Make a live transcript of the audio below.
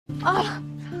Oh.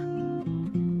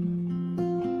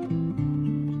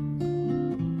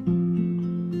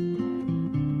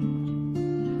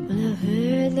 When I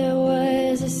heard there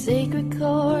was a sacred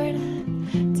chord,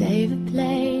 David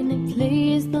played and it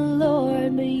pleased the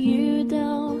Lord, but you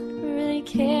don't really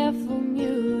care for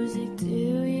music,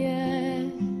 do ya?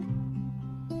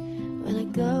 When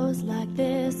it goes like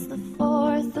this, the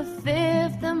fourth, the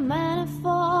fifth, the minor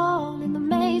fall, and the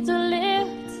major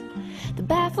lift, the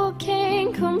baffled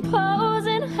king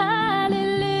composing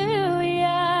hallelujah,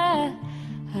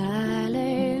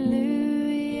 hallelujah,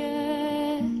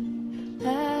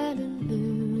 hallelujah,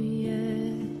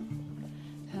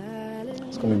 hallelujah.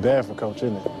 It's gonna be bad for Coach,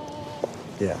 isn't it?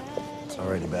 Yeah, it's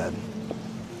already bad.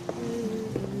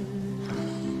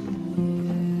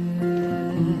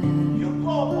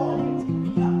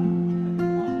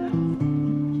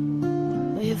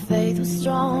 Well, your faith was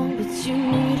strong, but you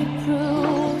needed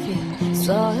proof. You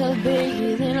saw her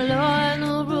bathing low on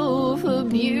the roof, her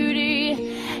beauty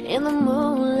in the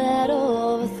moonlight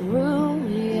overthrew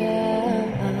you.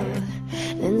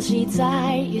 Then she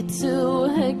tied you to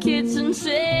her kitchen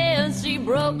chair. She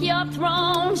broke your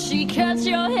throne, she cut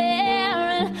your hair,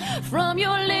 and from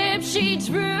your lips she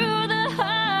drew the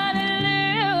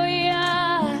hallelujah,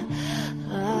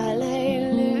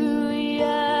 hallelujah,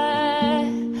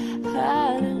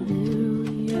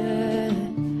 hallelujah,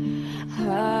 hallelujah,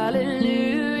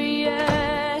 hallelujah.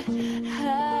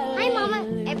 Hi, Mama.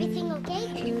 Everything okay?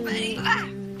 Hey, buddy. Ah,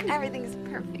 everything's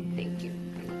perfect. Thank you.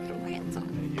 Put my hands on.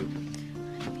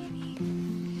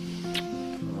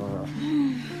 Oh,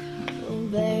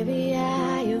 baby,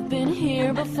 I've been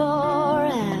here before.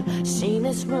 I've seen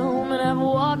this room and I've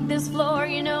walked this floor.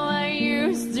 You know, I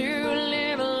used to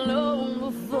live alone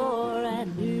before I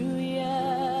knew you.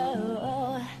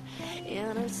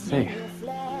 And I've seen Hey. your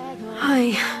flag on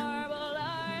Hi. marble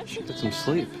arch. She get some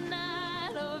sleep.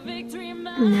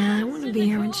 Nah, I want to be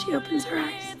here when she opens her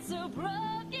eyes.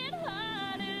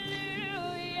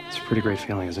 It's a pretty great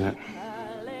feeling, isn't it?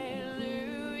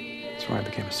 That's why I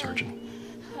became a surgeon.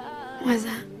 Why's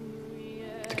that?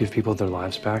 To give people their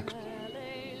lives back.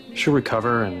 She'll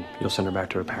recover and you'll send her back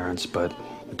to her parents, but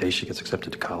the day she gets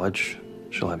accepted to college,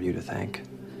 she'll have you to thank.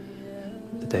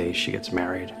 The day she gets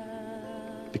married,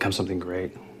 becomes something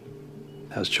great,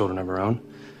 has children of her own,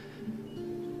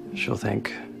 she'll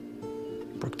think,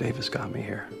 Brooke Davis got me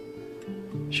here.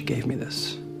 She gave me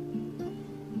this.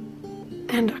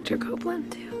 And Dr.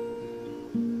 Copeland, too.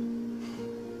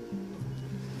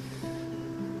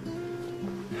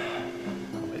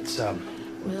 It's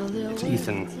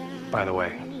Ethan, by the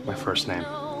way, my first name.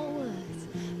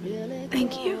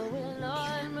 Thank you. You're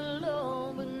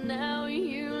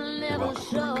welcome,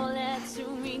 Brooke.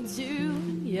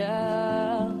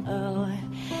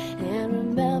 And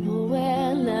remember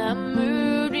when I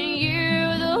moved in you,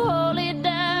 the holy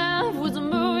dove was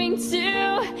moving too,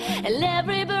 and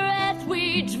every breath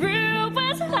we drew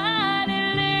was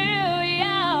hallelujah,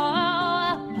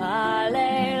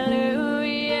 hallelujah.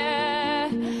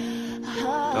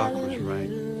 Doc was right.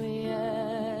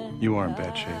 You are in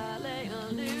bad shape.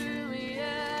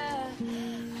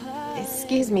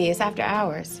 Excuse me, it's after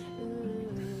hours.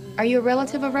 Are you a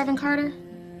relative of Reverend Carter?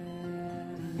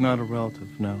 Not a relative,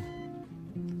 no.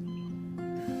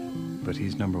 But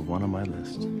he's #1 on my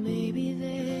list. Maybe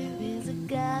there is a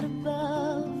God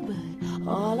above, but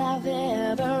all I've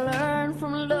ever learned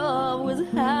from love was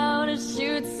how to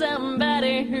shoot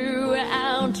somebody who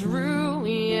outdrew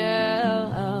you.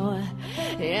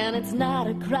 And it's not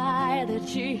a cry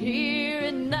that you hear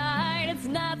at night. It's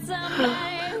not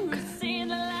somebody who's seen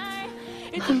the light.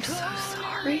 It's I'm so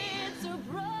sorry.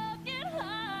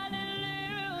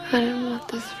 I didn't want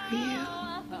this for you.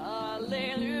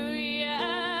 Hallelujah.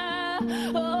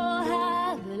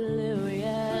 Oh,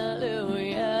 hallelujah,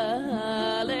 hallelujah,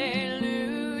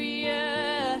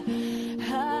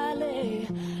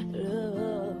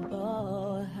 hallelujah,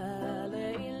 oh,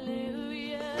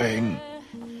 hallelujah. Babe.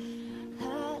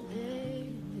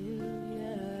 Hallelujah.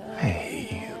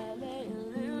 Hey.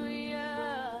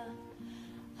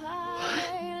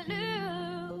 Hallelujah.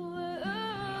 I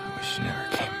wish you never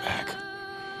came